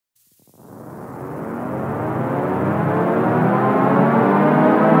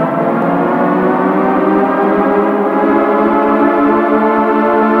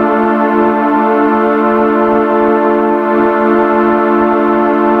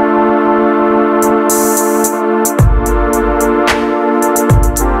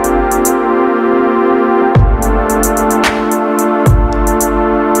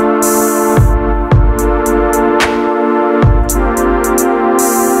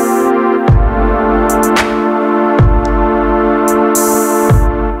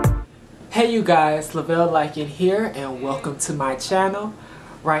you guys, Lovelllykaon here, and welcome to my channel.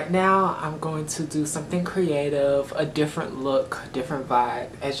 Right now I'm going to do something creative, a different look, different vibe.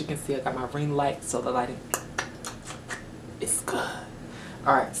 As you can see, I got my ring light, so the lighting is good.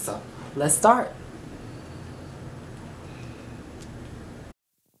 Alright, so let's start.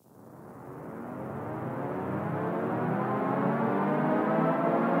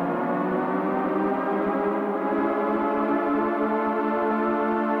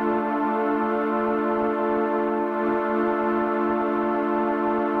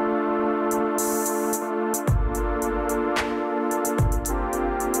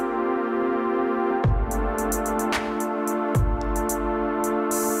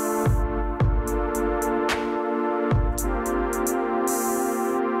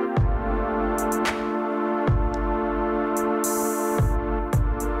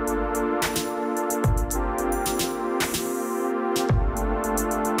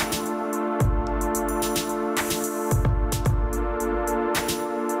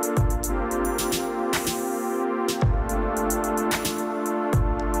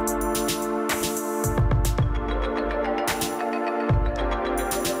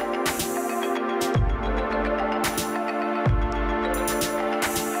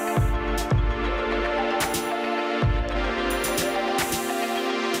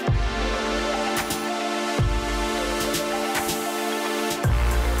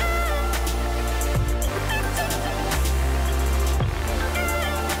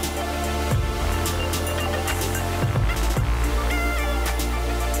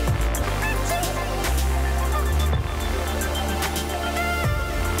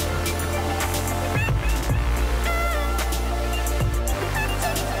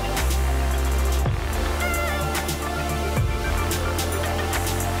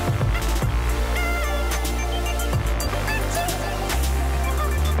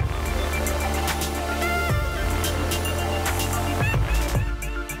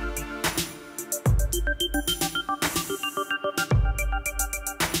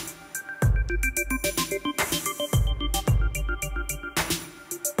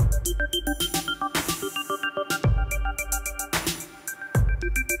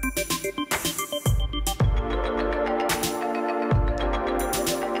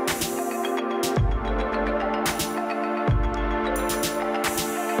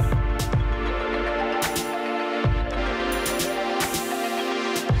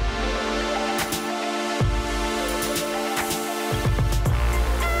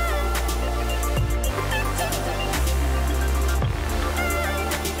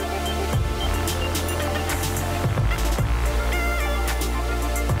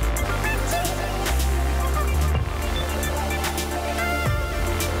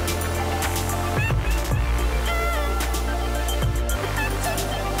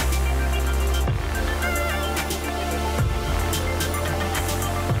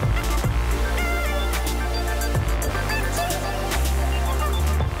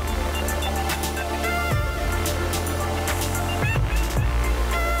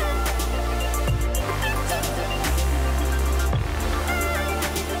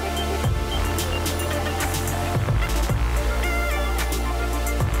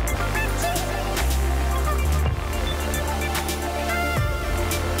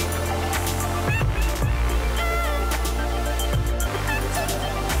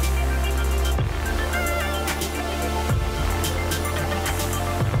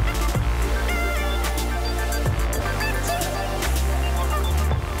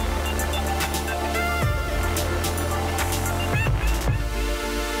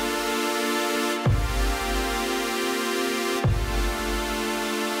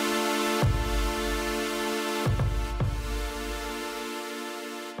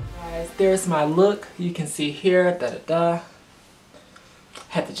 There's my look. You can see here,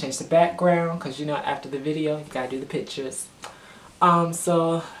 had to change the background because you know after the video you gotta do the pictures.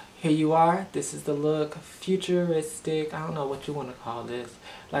 So here you are. This is the look, futuristic. I don't know what you want to call this.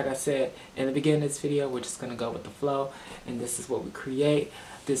 Like I said in the beginning of this video, we're just gonna go with the flow, and this is what we create.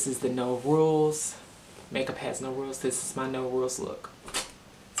 This is the no rules. Makeup has no rules. This is my no rules look.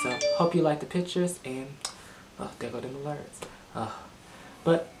 So hope you like the pictures, and oh, there go them alerts.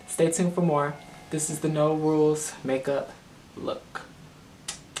 But stay tuned for more. This is the no rules makeup look.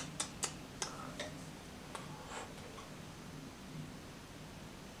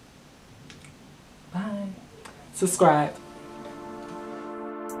 Bye. Subscribe.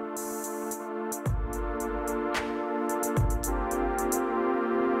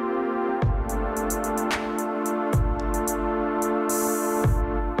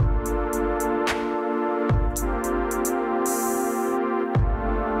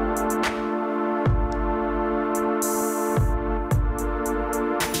 you.